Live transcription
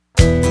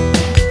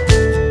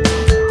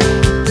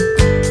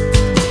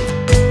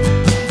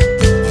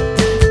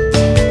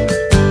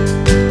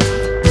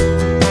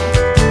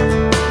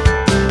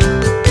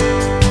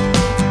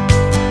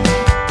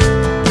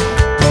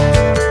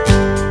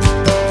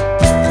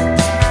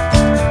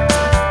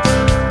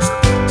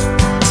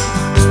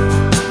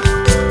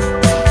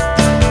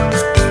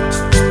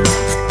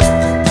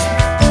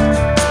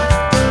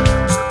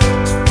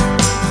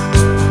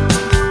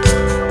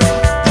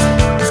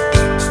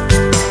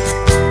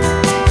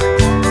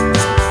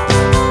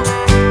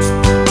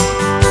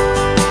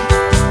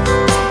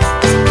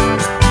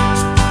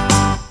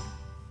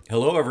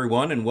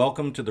everyone, and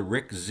welcome to the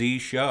Rick Z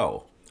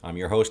Show. I'm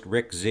your host,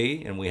 Rick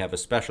Z, and we have a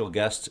special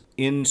guest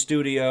in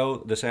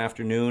studio this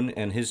afternoon,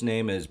 and his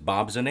name is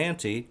Bob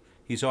Zananti.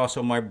 He's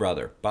also my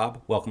brother.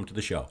 Bob, welcome to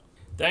the show.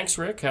 Thanks,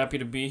 Rick. Happy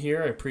to be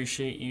here. I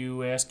appreciate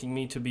you asking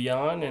me to be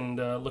on, and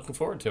looking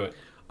forward to it.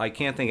 I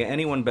can't think of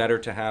anyone better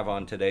to have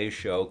on today's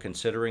show,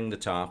 considering the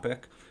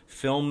topic.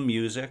 Film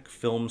music,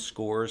 film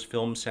scores,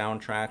 film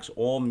soundtracks,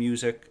 all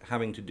music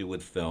having to do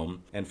with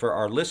film. And for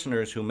our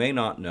listeners who may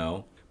not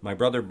know, my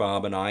brother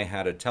Bob and I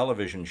had a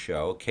television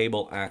show,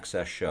 cable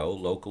access show,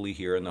 locally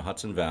here in the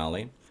Hudson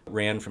Valley. It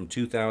ran from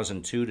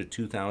 2002 to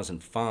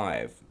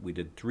 2005. We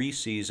did 3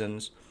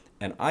 seasons,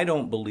 and I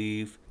don't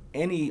believe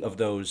any of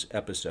those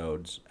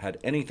episodes had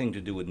anything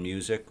to do with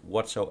music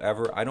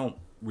whatsoever. I don't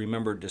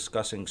remember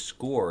discussing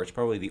score. It's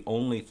probably the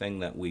only thing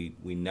that we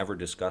never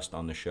discussed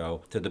on the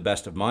show, to the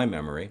best of my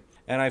memory.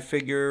 And I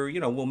figure,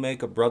 we'll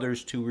make a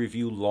Brothers to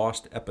Review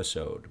Lost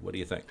episode. What do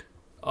you think?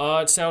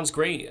 It sounds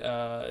great.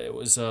 It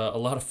was a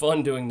lot of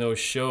fun doing those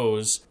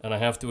shows, and I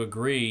have to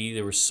agree,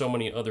 there were so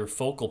many other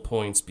focal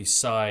points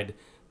beside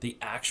the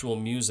actual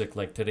music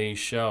like today's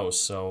show.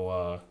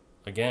 So,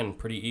 again,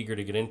 pretty eager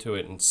to get into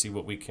it and see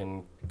what we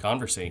can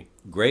conversate.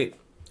 Great.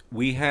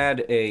 We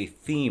had a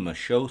theme, a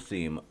show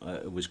theme.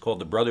 It was called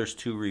the Brothers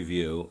to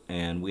Review,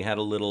 and we had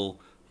a little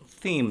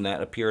theme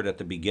that appeared at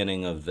the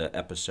beginning of the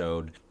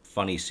episode.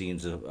 Funny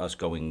scenes of us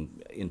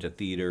going into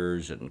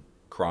theaters and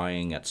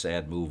crying at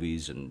sad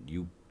movies, and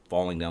you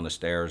falling down the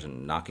stairs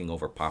and knocking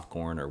over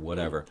popcorn or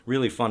whatever.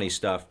 Really funny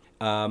stuff.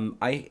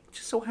 I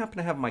just so happen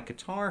to have my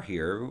guitar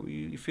here.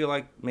 You feel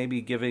like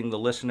maybe giving the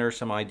listener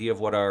some idea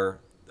of what our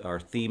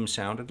theme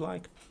sounded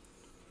like?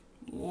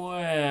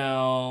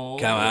 Well...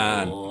 Come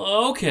on.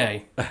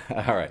 Okay.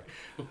 All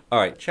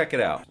right, check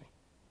it out.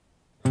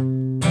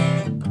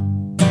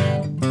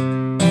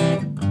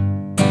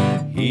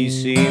 He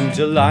seemed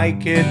to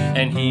like it,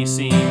 And he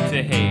seemed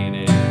to hate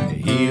it.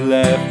 he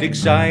left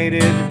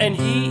excited. And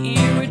he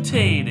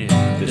irritated.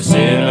 The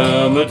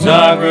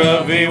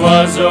cinematography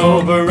was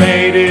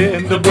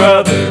overrated. The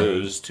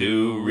Brothers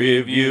to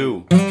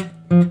Review.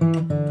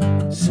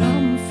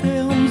 Some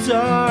films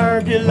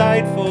are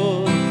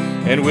delightful,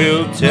 and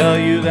we'll tell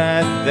you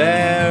that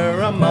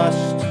they're a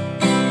must.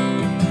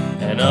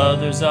 And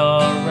others are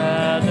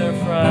rather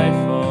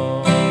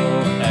frightful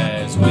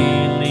as we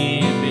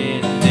live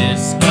in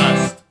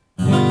disgust.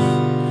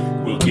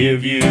 We'll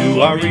give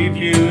you our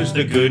reviews,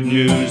 the good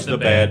news, the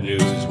bad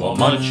news, while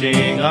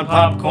munching on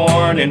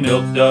popcorn and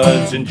milk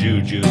duds and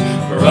jujus.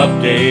 For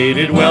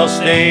updated,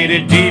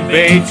 well-stated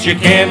debates you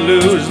can't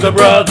lose. The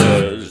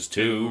Brothers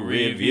to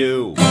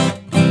Review.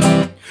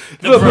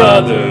 The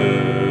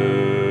Brothers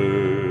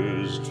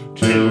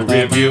to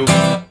Review.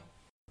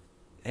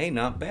 Hey,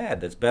 not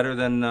bad. That's better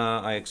than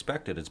I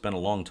expected. It's been a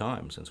long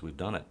time since we've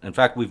done it. In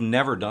fact, we've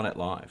never done it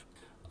live.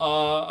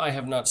 I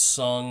have not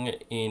sung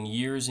in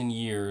years and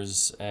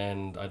years,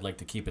 and I'd like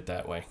to keep it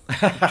that way.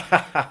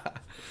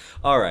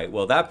 All right.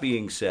 Well, that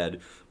being said,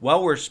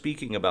 while we're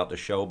speaking about the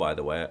show, by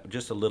the way,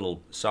 just a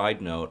little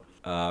side note.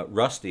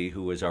 Rusty,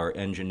 who is our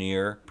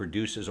engineer,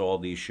 produces all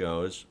these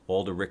shows,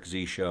 all the Rick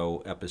Z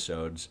Show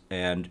episodes,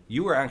 and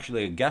you were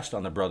actually a guest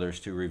on the Brothers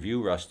to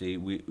Review, Rusty.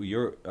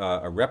 You're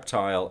a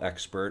reptile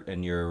expert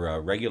in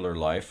your regular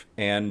life,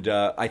 and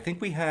I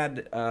think we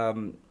had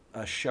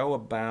a show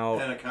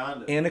about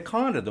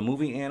Anaconda, the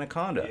movie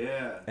Anaconda.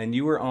 Yeah. And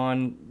you were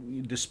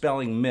on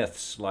dispelling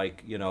myths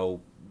like,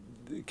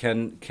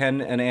 can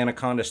an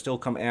anaconda still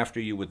come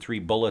after you with 3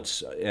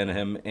 bullets in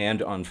him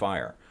and on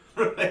fire?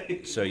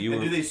 Right. So you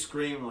and were, do they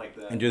scream like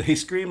that? and do they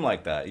scream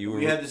like that?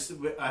 We had this.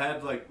 I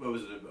had what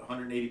was it, a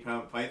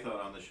 180-pound python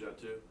on the show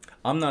too.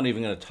 I'm not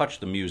even going to touch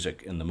the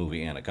music in the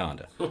movie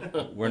Anaconda.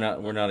 We're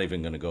not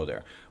even going to go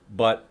there.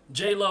 But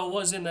J-Lo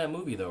was in that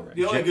movie, though, right?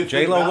 The only good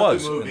thing J-Lo about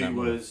was the in movie that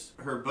movie. was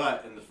her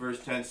butt in the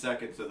first 10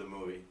 seconds of the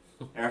movie.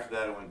 After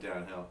that, it went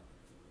downhill.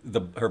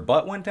 her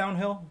butt went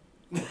downhill?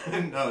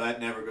 No,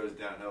 that never goes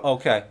downhill.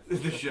 Okay.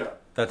 The show.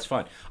 That's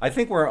fine. I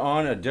think we're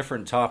on a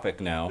different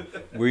topic now.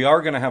 We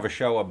are going to have a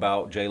show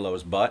about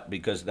J-Lo's butt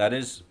because that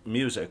is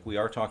music. We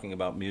are talking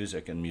about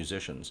music and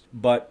musicians.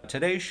 But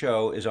today's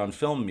show is on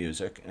film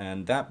music,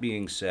 and that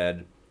being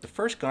said, the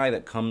first guy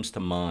that comes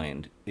to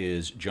mind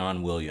is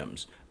John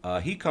Williams.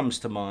 He comes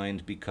to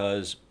mind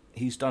because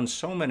he's done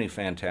so many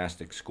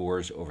fantastic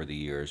scores over the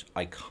years,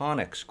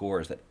 iconic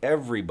scores that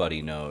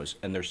everybody knows,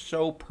 and they're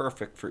so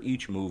perfect for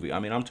each movie. I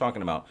mean, I'm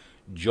talking about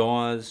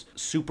Jaws,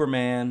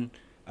 Superman,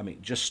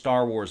 just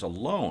Star Wars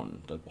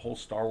alone, the whole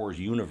Star Wars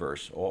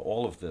universe,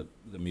 all of the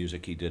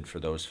music he did for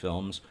those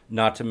films.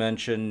 Not to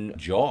mention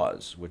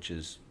Jaws, which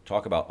is,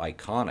 talk about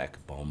iconic.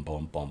 Boom,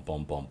 boom, boom,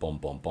 boom, boom, boom,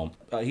 boom, boom.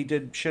 He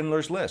did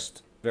Schindler's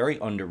List. Very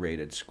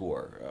underrated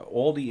score.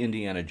 All the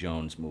Indiana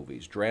Jones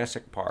movies,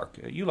 Jurassic Park.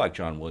 You like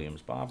John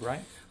Williams, Bob,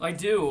 right? I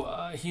do.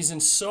 He's in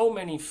so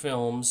many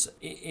films.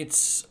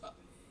 It's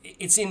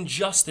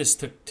injustice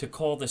to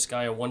call this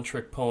guy a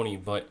one-trick pony,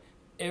 but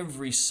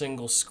every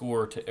single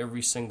score to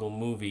every single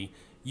movie,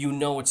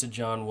 it's a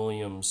John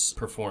Williams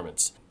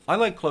performance. I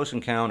like Close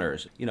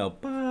Encounters. Ba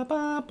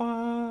ba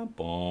ba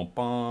bum,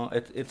 bum.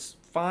 It's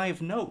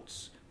 5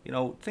 notes.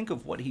 Think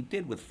of what he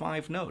did with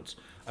 5 notes.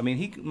 I mean,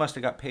 he must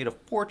have got paid a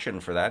fortune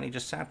for that, and he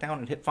just sat down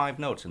and hit 5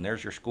 notes, and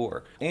there's your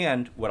score.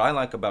 And what I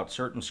like about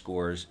certain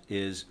scores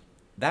is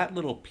that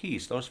little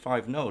piece, those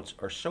 5 notes,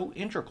 are so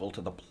integral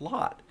to the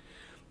plot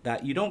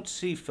that you don't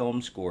see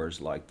film scores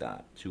like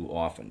that too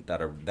often,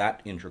 that are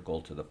that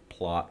integral to the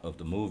plot of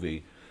the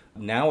movie.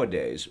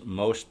 Nowadays,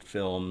 most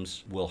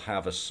films will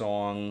have a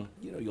song,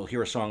 you'll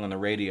hear a song on the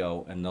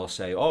radio and they'll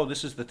say, oh,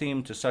 this is the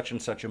theme to such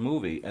and such a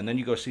movie. And then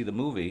you go see the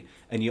movie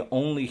and you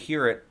only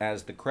hear it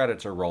as the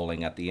credits are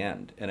rolling at the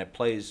end. And it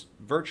plays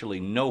virtually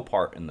no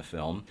part in the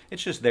film.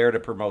 It's just there to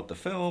promote the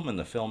film, and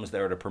the film is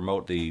there to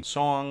promote the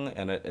song,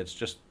 and it's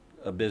just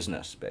a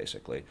business,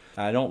 basically.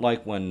 I don't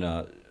like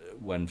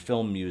when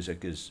film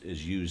music is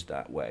used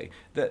that way.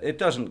 That it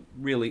doesn't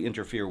really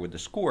interfere with the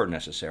score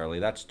necessarily.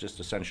 That's just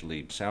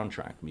essentially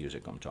soundtrack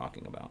music I'm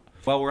talking about.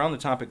 While we're on the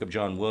topic of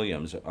John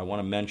Williams, I want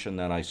to mention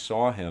that I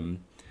saw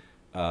him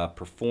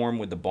perform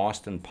with the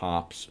Boston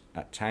Pops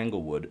at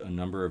Tanglewood a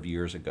number of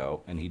years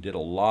ago, and he did a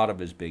lot of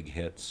his big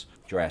hits,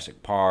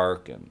 Jurassic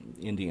Park and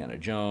Indiana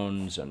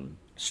Jones and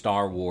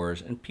Star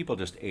Wars, and people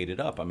just ate it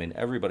up. I mean,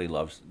 everybody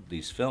loves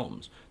these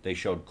films. They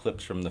showed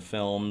clips from the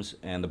films,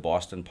 and the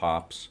Boston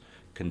Pops,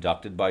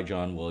 conducted by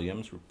John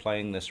Williams, were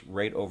playing this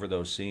right over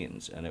those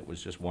scenes, and it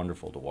was just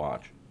wonderful to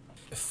watch.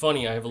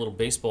 Funny, I have a little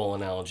baseball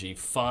analogy.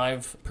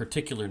 5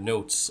 particular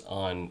notes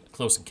on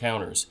Close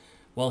Encounters.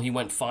 Well, he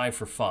went 5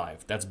 for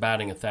 5. That's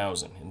batting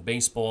 1,000. In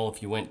baseball,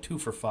 if you went 2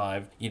 for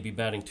 5, you'd be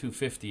batting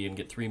 .250 and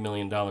get $3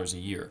 million a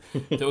year.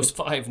 Those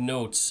 5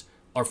 notes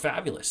are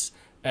fabulous.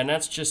 And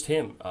that's just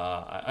him.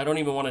 I don't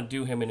even want to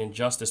do him an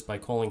injustice by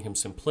calling him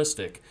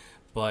simplistic,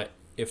 but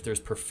if there's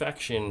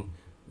perfection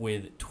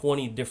with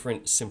 20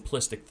 different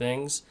simplistic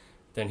things,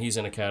 then he's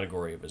in a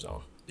category of his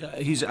own.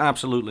 He's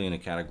absolutely in a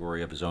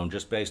category of his own,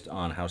 just based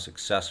on how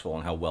successful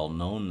and how well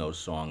known those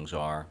songs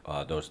are,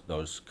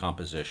 those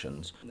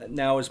compositions.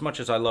 Now, as much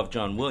as I love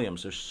John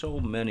Williams, there's so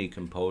many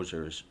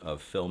composers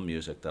of film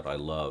music that I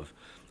love.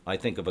 I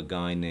think of a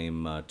guy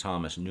named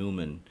Thomas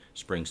Newman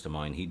springs to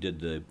mind. He did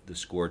the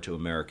score to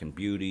American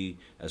Beauty,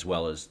 as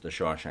well as The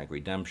Shawshank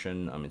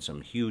Redemption. I mean,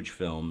 some huge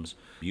films,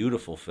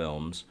 beautiful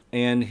films.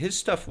 And his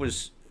stuff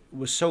was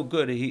so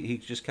good, he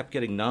just kept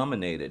getting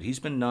nominated. He's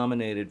been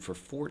nominated for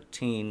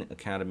 14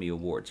 Academy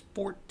Awards.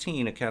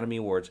 14 Academy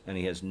Awards, and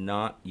he has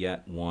not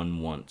yet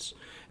won once.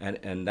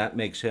 And that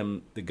makes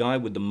him the guy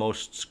with the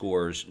most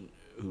scores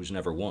who's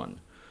never won.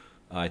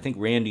 I think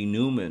Randy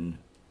Newman,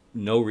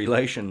 no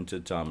relation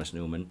to Thomas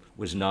Newman,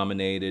 was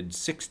nominated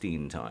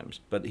 16 times,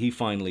 but he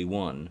finally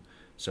won.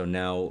 So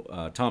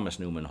now Thomas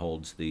Newman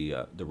holds the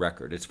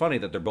record. It's funny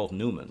that they're both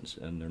Newmans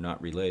and they're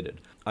not related.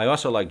 I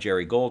also like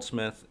Jerry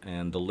Goldsmith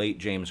and the late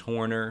James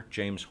Horner.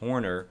 James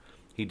Horner,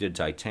 he did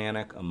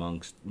Titanic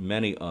amongst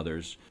many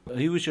others.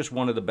 He was just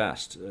one of the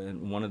best,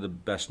 and one of the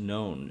best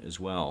known as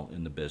well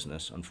in the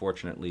business.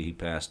 Unfortunately, he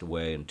passed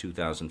away in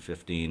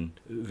 2015,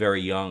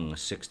 very young,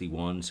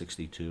 61,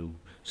 62,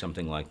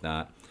 something like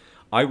that.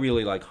 I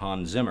really like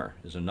Hans Zimmer,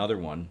 is another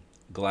one.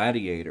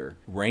 Gladiator,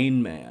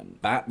 Rain Man,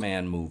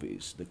 Batman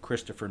movies, the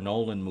Christopher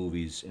Nolan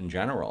movies in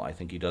general. I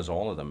think he does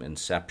all of them.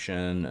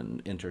 Inception and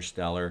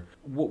Interstellar.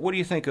 What do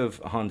you think of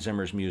Hans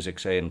Zimmer's music,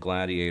 say, in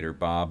Gladiator,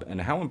 Bob?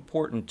 And how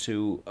important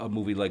to a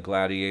movie like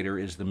Gladiator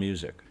is the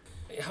music?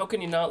 How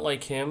can you not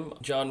like him?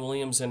 John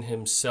Williams and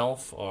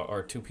himself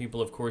are two people,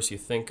 of course, you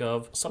think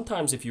of.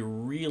 Sometimes if you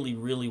really,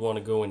 really want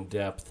to go in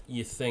depth,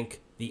 you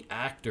think the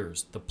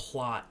actors, the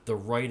plot, the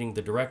writing,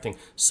 the directing.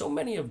 So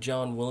many of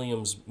John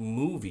Williams'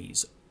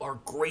 movies are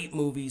great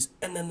movies,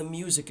 and then the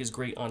music is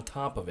great on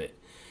top of it.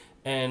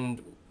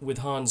 And with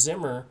Hans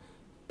Zimmer,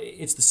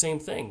 it's the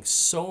same thing.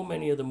 So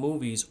many of the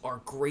movies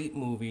are great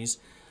movies.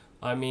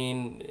 I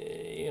mean,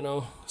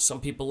 some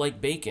people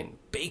like bacon.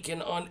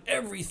 Bacon on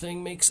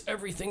everything makes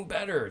everything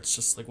better. It's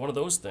just like one of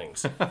those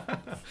things.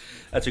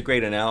 That's a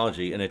great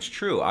analogy, and it's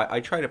true. I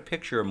try to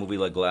picture a movie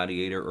like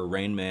Gladiator or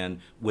Rain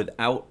Man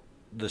without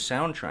the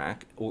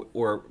soundtrack,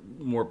 or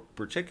more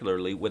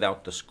particularly,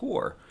 without the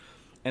score.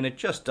 And it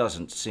just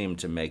doesn't seem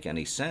to make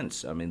any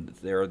sense. I mean,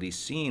 there are these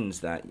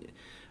scenes that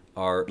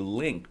are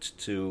linked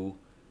to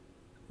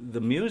the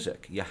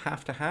music. You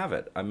have to have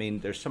it. I mean,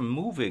 there's some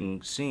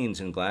moving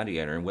scenes in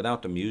Gladiator, and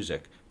without the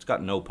music, it's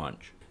got no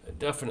punch.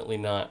 Definitely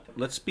not.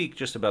 Let's speak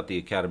just about the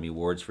Academy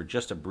Awards for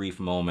just a brief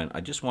moment.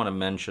 I just want to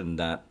mention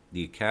that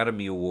the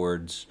Academy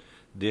Awards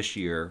this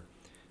year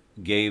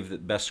gave the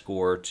best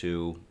score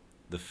to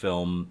the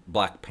film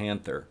Black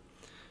Panther.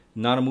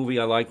 Not a movie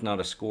I liked,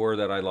 not a score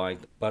that I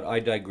liked, but I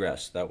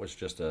digress. That was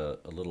just a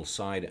little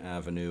side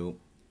avenue.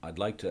 I'd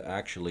like to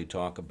actually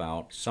talk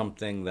about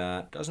something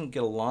that doesn't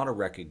get a lot of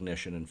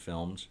recognition in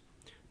films,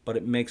 but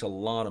it makes a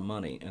lot of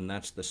money, and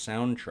that's the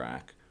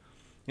soundtrack.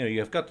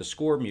 You've got the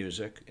score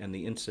music and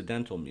the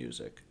incidental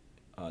music.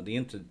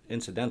 The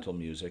incidental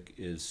music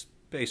is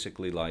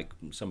basically like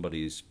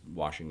somebody's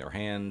washing their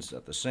hands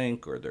at the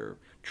sink, or they're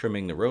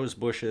trimming the rose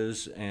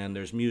bushes, and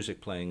there's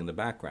music playing in the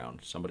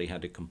background. Somebody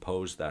had to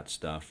compose that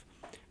stuff.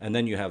 And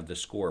then you have the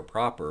score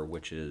proper,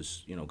 which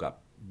is, got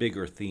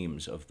bigger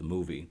themes of the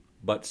movie.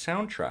 But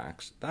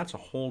soundtracks, that's a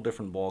whole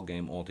different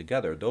ballgame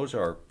altogether. Those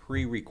are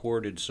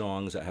pre-recorded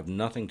songs that have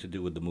nothing to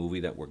do with the movie,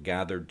 that were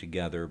gathered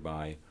together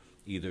by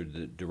either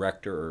the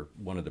director or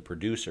one of the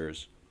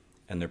producers,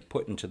 and they're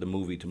put into the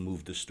movie to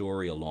move the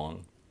story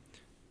along.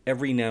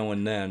 Every now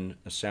and then,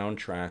 a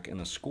soundtrack and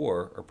a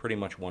score are pretty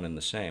much one and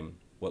the same.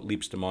 What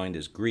leaps to mind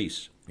is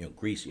Grease.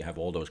 Grease, you have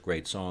all those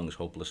great songs,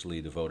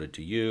 Hopelessly Devoted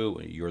to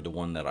You, You're the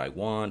One That I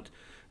Want,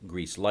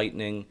 Grease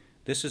Lightning.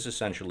 This is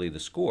essentially the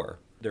score.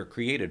 They're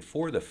created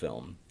for the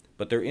film,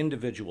 but they're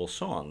individual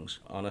songs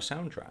on a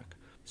soundtrack.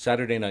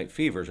 Saturday Night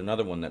Fever is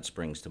another one that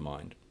springs to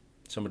mind.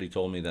 Somebody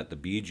told me that the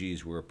Bee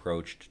Gees were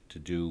approached to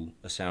do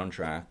a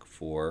soundtrack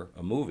for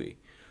a movie.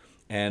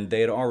 And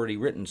they had already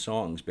written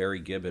songs. Barry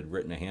Gibb had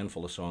written a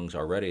handful of songs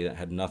already that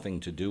had nothing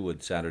to do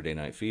with Saturday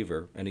Night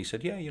Fever. And he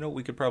said, yeah,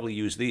 we could probably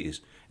use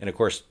these. And of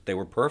course, they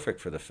were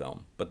perfect for the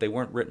film, but they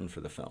weren't written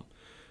for the film.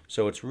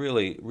 So it's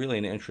really, really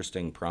an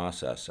interesting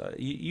process.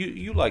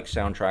 You like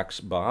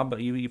soundtracks, Bob.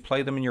 You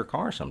play them in your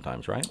car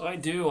sometimes, right? I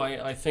do.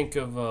 I think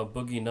of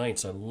Boogie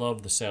Nights. I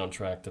love the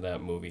soundtrack to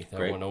that movie. That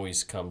Great. one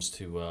always comes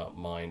to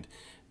mind.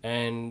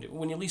 And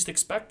when you least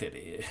expect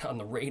it, on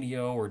the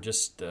radio or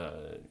just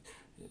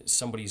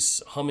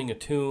somebody's humming a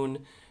tune,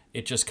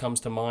 it just comes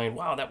to mind.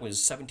 Wow, that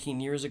was 17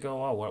 years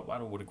ago. Oh,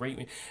 what a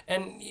great...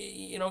 And,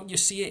 you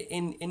see it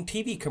in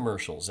TV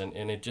commercials,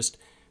 and it just...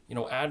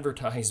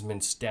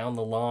 advertisements down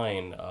the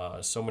line,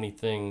 so many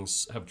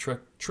things have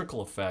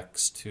trickle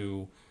effects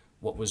to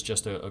what was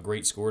just a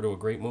great score to a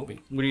great movie.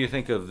 What do you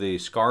think of the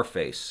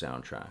Scarface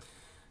soundtrack?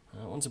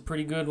 That one's a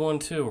pretty good one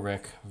too,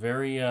 Rick.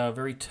 Very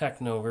very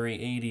techno, very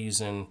 80s,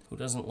 and who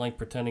doesn't like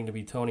pretending to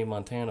be Tony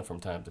Montana from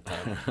time to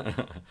time?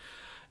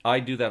 I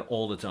do that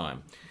all the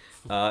time.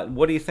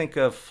 What do you think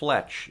of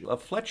Fletch?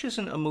 Fletch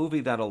isn't a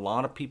movie that a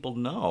lot of people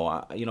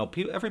know.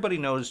 Everybody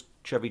knows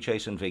Chevy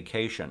Chase and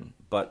Vacation,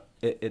 but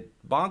it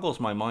boggles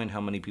my mind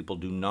how many people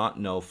do not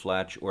know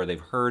Fletch, or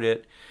they've heard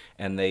it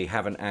and they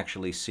haven't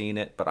actually seen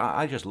it. But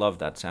I just love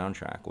that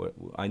soundtrack.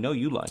 I know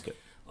you like it.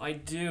 I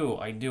do.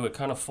 It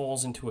kind of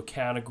falls into a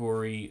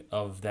category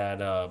of that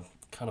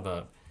kind of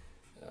a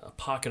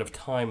pocket of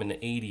time in the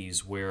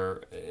 80s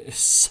where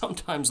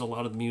sometimes a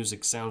lot of the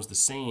music sounds the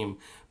same,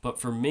 but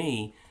for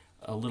me,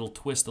 a little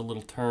twist, a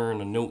little turn,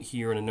 a note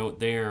here and a note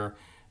there,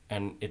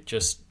 and it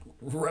just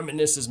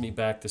reminisces me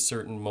back to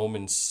certain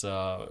moments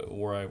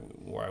where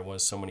I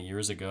was so many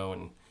years ago,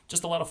 and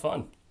just a lot of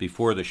fun.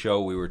 Before the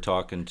show, we were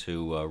talking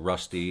to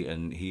Rusty,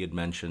 and he had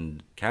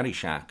mentioned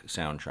Caddyshack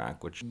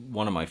soundtrack, which is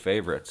one of my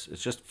favorites.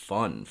 It's just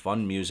fun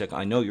music.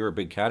 I know you're a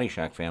big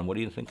Caddyshack fan. What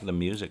do you think of the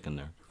music in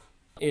there?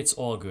 It's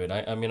all good.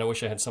 I mean, I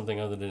wish I had something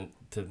other than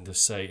to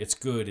say it's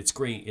good, it's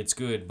great, it's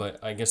good, but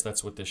I guess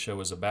that's what this show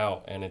is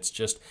about. And it's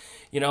just,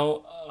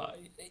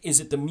 is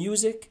it the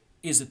music?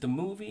 Is it the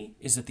movie?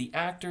 Is it the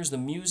actors, the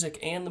music,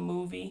 and the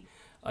movie?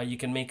 You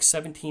can make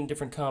 17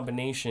 different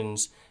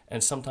combinations,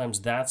 and sometimes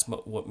that's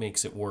what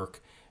makes it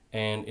work.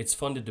 And it's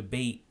fun to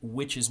debate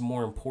which is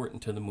more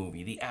important to the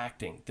movie, the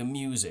acting, the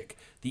music,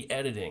 the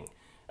editing.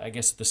 I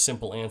guess the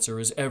simple answer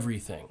is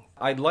everything.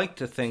 I'd like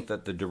to think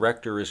that the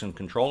director is in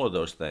control of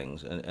those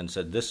things and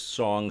said, this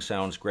song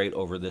sounds great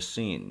over this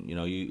scene.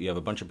 You have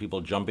a bunch of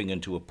people jumping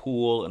into a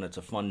pool and it's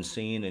a fun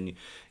scene, and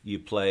you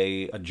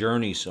play a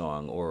Journey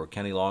song or a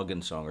Kenny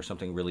Loggins song or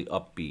something really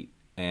upbeat.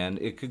 And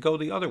it could go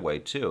the other way,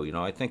 too.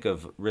 I think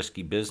of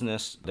Risky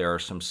Business. There are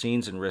some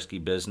scenes in Risky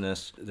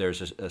Business.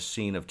 There's a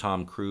scene of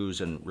Tom Cruise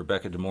and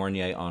Rebecca De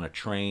Mornay on a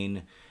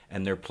train,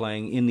 and they're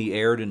playing In the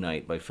Air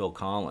Tonight by Phil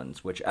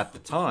Collins, which at the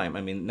time,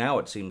 I mean, now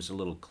it seems a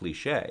little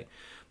cliche,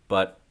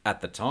 but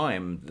at the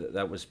time,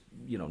 that was,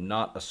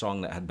 not a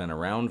song that had been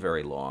around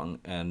very long,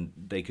 and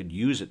they could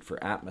use it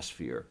for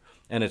atmosphere.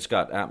 And it's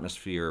got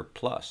atmosphere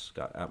plus,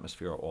 got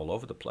atmosphere all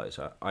over the place.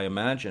 I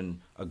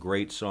imagine a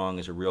great song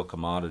is a real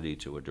commodity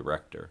to a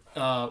director.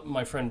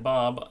 My friend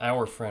Bob,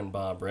 our friend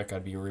Bob, Rick,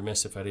 I'd be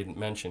remiss if I didn't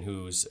mention,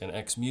 who's an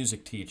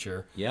ex-music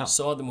teacher,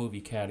 saw the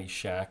movie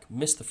Caddyshack,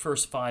 missed the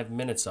first 5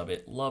 minutes of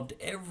it, loved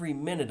every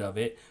minute of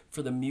it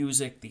for the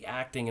music, the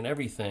acting, and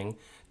everything,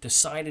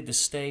 decided to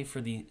stay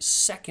for the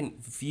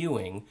second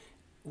viewing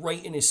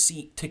right in his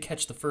seat to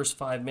catch the first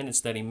 5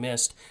 minutes that he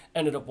missed,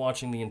 ended up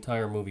watching the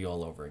entire movie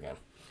all over again.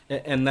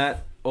 And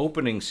that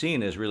opening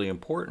scene is really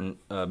important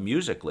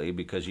musically,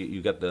 because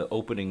you got the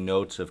opening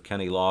notes of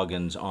Kenny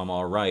Loggins' I'm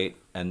All Right,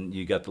 and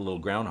you got the little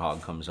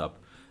groundhog comes up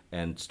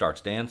and starts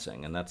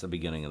dancing, and that's the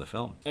beginning of the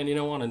film. And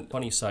on a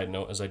funny side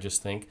note, as I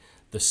just think,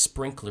 the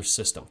sprinkler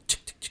system,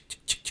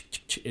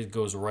 it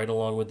goes right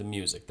along with the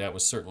music. That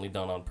was certainly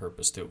done on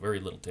purpose, too. Very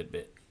little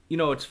tidbit.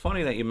 It's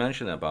funny that you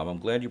mentioned that, Bob. I'm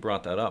glad you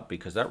brought that up,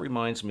 because that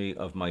reminds me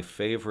of my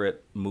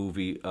favorite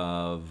movie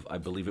of, I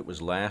believe it was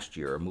last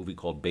year, a movie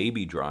called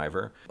Baby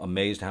Driver.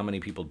 Amazed how many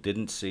people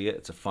didn't see it.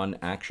 It's a fun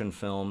action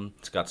film.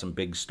 It's got some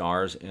big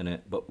stars in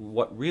it. But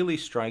what really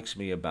strikes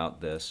me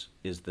about this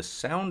is the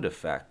sound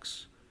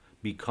effects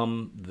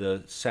become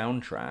the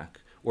soundtrack,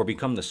 or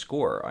become the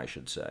score, I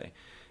should say.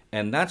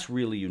 And that's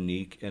really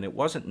unique, and it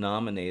wasn't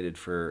nominated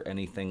for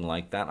anything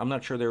like that. I'm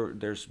not sure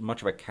there's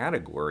much of a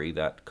category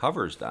that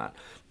covers that.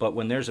 But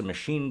when there's a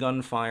machine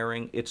gun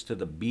firing, it's to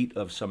the beat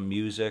of some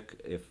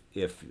music.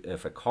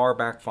 If a car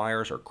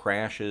backfires or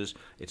crashes,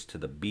 it's to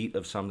the beat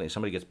of something.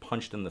 Somebody gets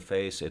punched in the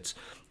face. It's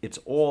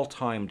all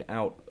timed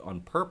out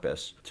on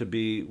purpose to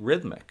be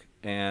rhythmic.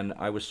 And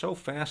I was so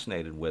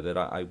fascinated with it.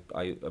 I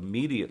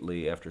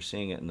immediately, after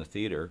seeing it in the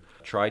theater,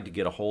 tried to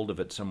get a hold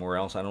of it somewhere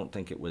else. I don't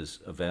think it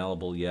was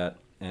available yet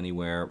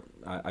anywhere.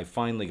 I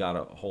finally got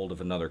a hold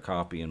of another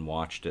copy and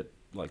watched it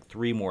like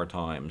 3 more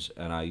times.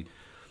 And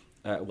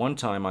at one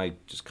time, I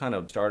just kind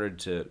of started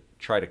to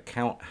try to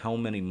count how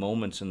many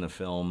moments in the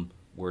film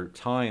were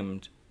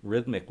timed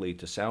rhythmically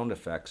to sound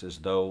effects as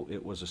though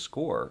it was a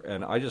score,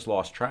 and I just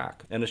lost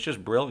track. And it's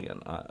just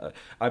brilliant.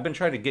 I've been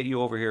trying to get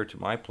you over here to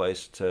my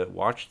place to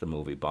watch the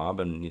movie, Bob,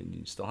 and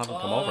you still haven't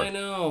come over. I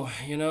know.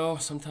 You know,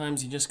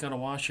 sometimes you just gotta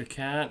wash your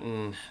cat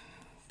and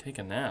take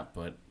a nap,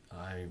 but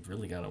I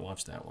really gotta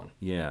watch that one.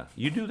 Yeah,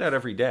 you do that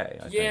every day.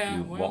 I think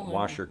you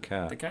wash your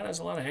cat. The cat has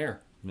a lot of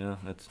hair. Yeah,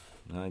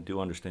 I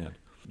do understand.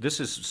 This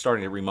is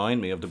starting to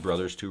remind me of the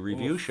Brothers 2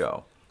 review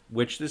show.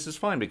 Which this is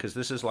fine because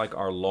this is like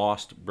our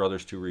lost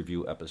Brothers 2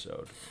 review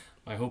episode.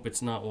 I hope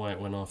it's not why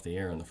it went off the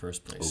air in the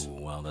first place. Oh,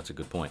 well, that's a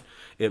good point.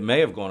 It may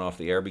have gone off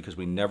the air because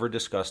we never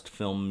discussed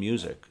film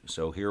music.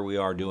 So here we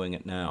are doing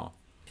it now.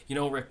 You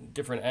know, Rick,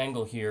 different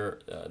angle here.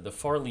 The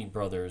Farley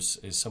brothers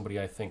is somebody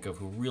I think of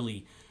who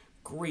really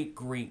great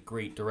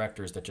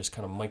directors that just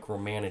kind of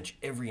micromanage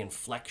every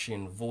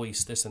inflection,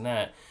 voice, this and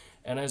that.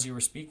 And as you were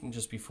speaking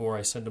just before,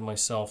 I said to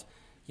myself,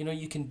 you know,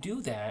 you can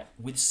do that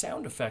with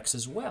sound effects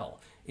as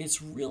well.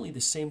 It's really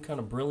the same kind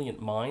of brilliant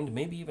mind,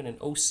 maybe even an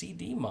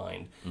OCD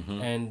mind.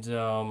 Mm-hmm. And,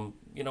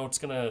 you know, it's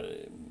going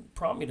to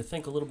prompt me to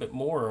think a little bit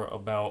more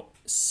about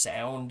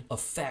sound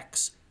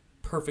effects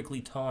perfectly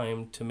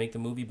timed to make the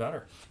movie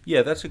better.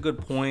 Yeah, that's a good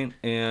point.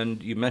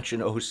 And you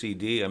mentioned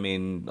OCD. I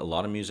mean, a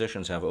lot of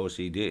musicians have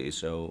OCD,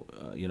 so,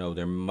 you know,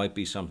 there might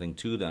be something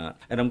to that.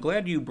 And I'm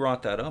glad you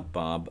brought that up,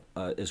 Bob,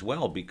 as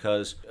well,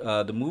 because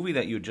the movie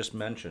that you just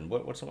mentioned,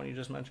 what's the one you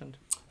just mentioned?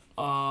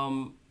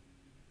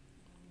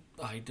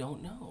 I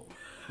don't know.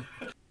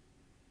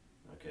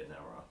 Okay, now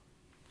we're on.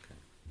 Okay.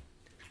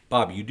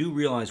 Bob, you do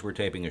realize we're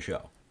taping a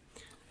show.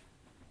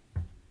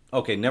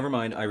 Okay, never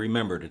mind. I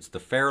remembered. It's the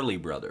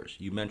Farrelly brothers.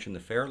 You mentioned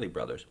the Farrelly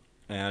brothers.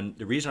 And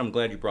the reason I'm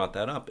glad you brought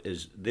that up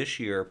is this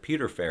year,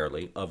 Peter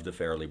Farrelly of the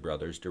Farrelly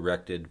brothers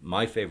directed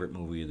my favorite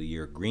movie of the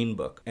year, Green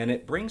Book. And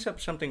it brings up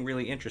something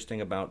really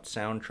interesting about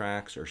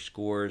soundtracks or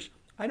scores.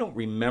 I don't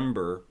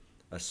remember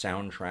a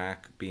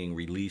soundtrack being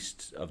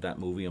released of that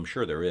movie. I'm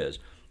sure there is.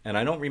 And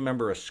I don't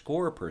remember a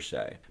score per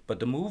se, but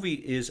the movie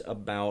is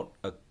about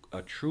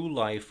a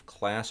true-life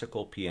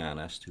classical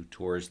pianist who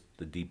tours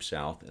the Deep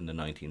South in the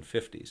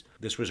 1950s.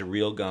 This was a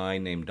real guy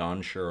named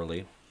Don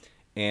Shirley,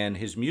 and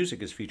his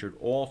music is featured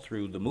all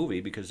through the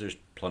movie because there's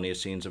plenty of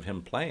scenes of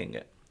him playing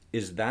it.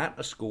 Is that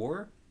a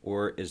score,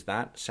 or is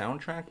that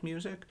soundtrack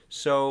music?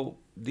 So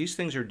these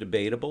things are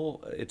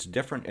debatable. It's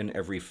different in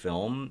every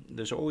film.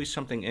 There's always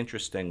something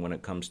interesting when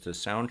it comes to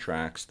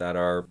soundtracks that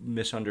are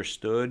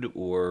misunderstood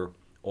or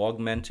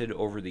augmented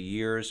over the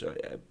years.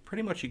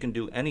 Pretty much you can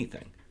do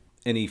anything.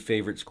 Any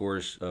favorite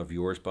scores of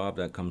yours, Bob,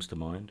 that comes to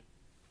mind?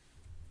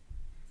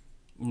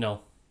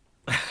 No.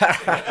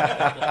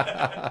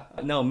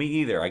 No, me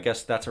either. I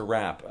guess that's a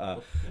wrap.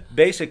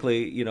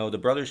 Basically, you know, the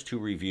Brothers 2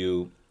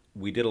 review,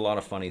 we did a lot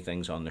of funny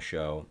things on the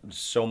show.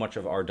 So much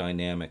of our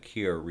dynamic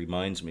here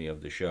reminds me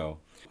of the show.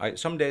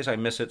 Some days I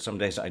miss it, some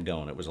days I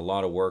don't. It was a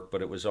lot of work,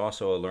 but it was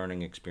also a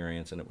learning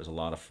experience, and it was a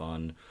lot of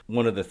fun.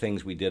 One of the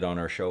things we did on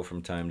our show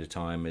from time to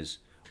time is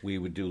we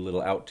would do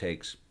little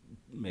outtakes,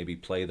 maybe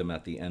play them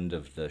at the end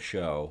of the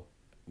show.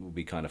 It would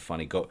be kind of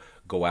funny.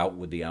 Go out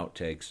with the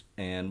outtakes.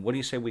 And what do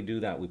you say we do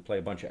that? We play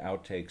a bunch of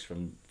outtakes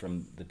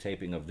from the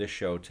taping of this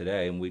show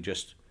today, and we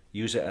just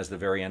use it as the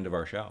very end of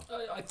our show.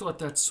 I thought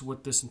that's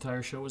what this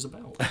entire show was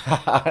about.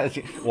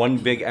 One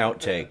big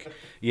outtake.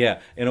 Yeah,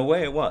 in a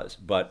way it was.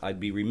 But I'd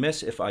be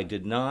remiss if I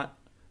did not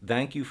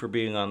thank you for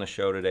being on the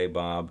show today,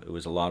 Bob. It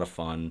was a lot of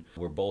fun.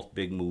 We're both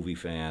big movie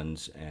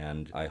fans,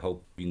 and I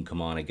hope you can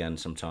come on again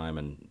sometime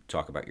and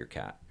talk about your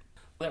cat.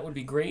 That would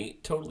be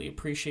great. Totally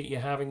appreciate you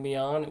having me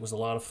on. It was a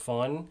lot of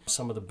fun.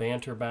 Some of the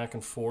banter back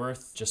and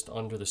forth just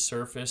under the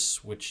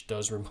surface, which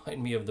does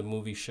remind me of the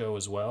movie show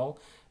as well.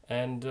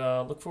 And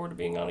look forward to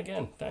being on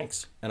again.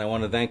 Thanks. And I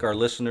want to thank our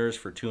listeners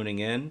for tuning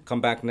in.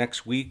 Come back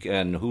next week,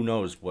 and who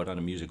knows what kind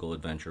of musical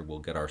adventure we'll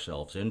get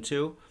ourselves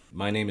into.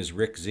 My name is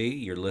Rick Z.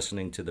 You're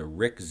listening to The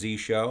Rick Z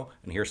Show,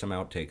 and here's some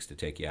outtakes to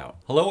take you out.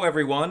 Hello,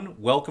 everyone.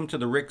 Welcome to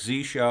The Rick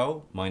Z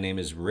Show. My name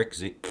is Rick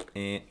Z.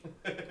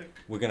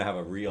 We're going to have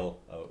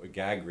a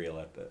gag reel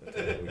at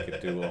the... We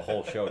could do a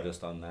whole show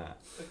just on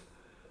that.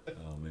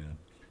 Oh, man.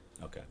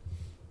 Okay.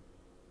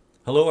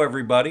 Hello,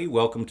 everybody.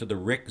 Welcome to The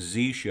Rick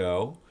Z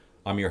Show.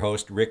 I'm your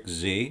host, Rick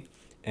Z,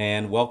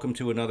 and welcome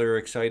to another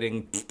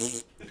exciting...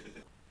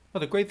 Well,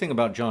 the great thing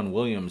about John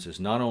Williams is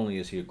not only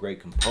is he a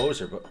great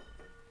composer, but...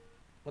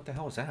 What the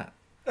hell is that?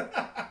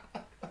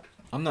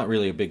 I'm not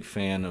really a big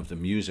fan of the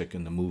music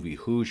in the movie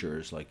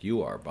Hoosiers like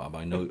you are, Bob.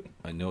 I know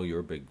you're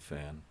a big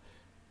fan.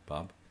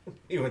 Bob?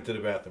 He went to the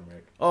bathroom,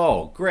 Rick.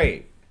 Oh,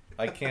 great.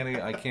 I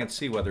can't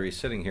see whether he's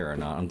sitting here or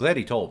not. I'm glad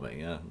he told me.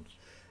 Yeah.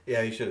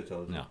 Yeah, he should have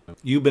told you. No.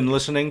 You've been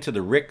listening to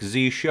the Rick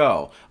Z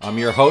Show. I'm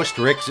your host,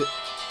 Rick Z.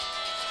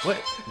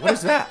 What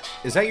is that?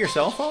 Is that your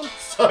cell phone?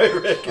 Sorry,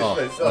 Rick. It's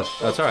my cell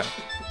phone. That's all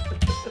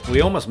right.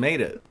 We almost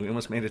made it. We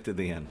almost made it to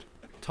the end.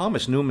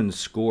 Thomas Newman's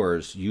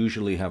scores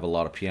usually have a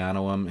lot of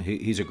piano in them.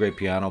 He's a great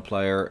piano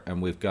player,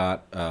 and we've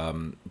got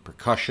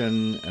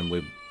percussion, and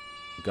we've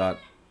got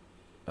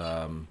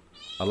Bob,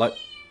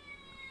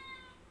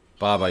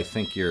 I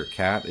think your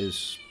cat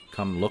is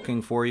come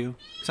looking for you.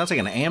 Sounds like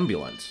an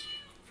ambulance.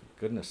 For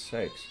goodness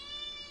sakes.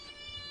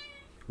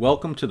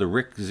 Welcome to the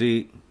Rick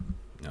Z.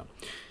 No.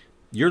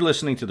 You're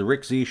listening to the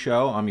Rick Z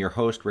Show. I'm your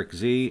host, Rick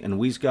Z, and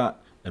we've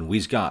got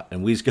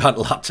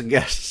lots of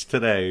guests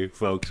today,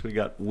 folks.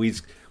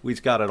 We's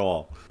got it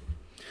all.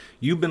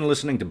 You've been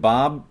listening to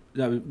Bob,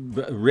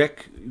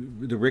 Rick,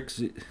 the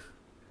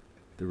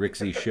Rick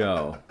Z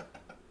Show.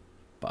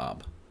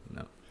 Bob,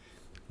 no.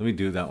 Let me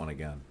do that one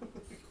again.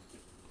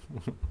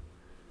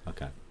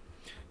 Okay.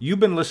 You've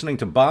been listening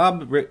to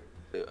Bob, Rick.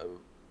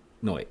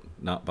 No, wait,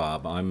 not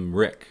Bob. I'm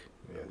Rick,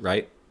 Yes.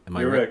 right? Am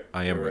I You're Rick.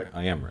 I am You're Rick. Rick.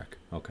 I am Rick.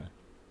 Okay.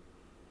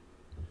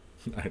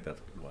 All right, that's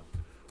a good one.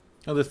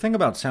 Now, the thing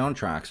about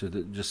soundtracks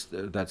is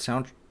that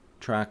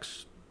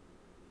soundtracks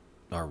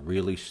are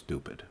really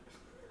stupid.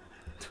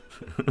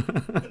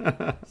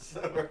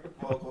 Summer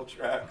vocal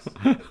tracks.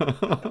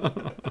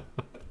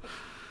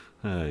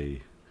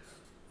 Hey.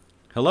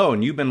 Hello,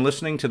 and you've been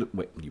listening to the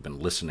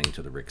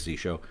Rick Z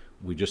Show.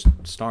 We just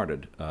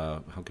started.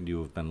 How could you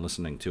have been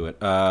listening to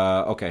it?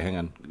 Okay, hang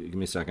on. Give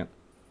me a second.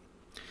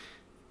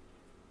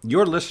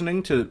 You're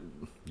listening to.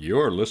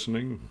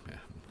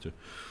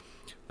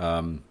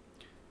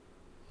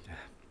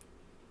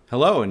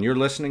 Hello, and you're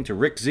listening to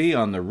Rick Z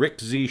on the Rick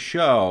Z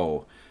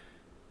Show.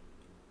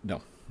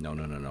 No.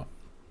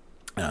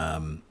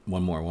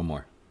 One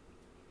more.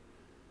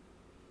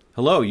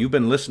 Hello, you've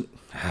been listening.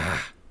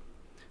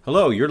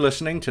 Hello, you're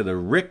listening to the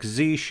Rick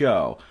Z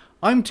Show.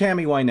 I'm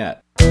Tammy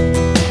Wynette.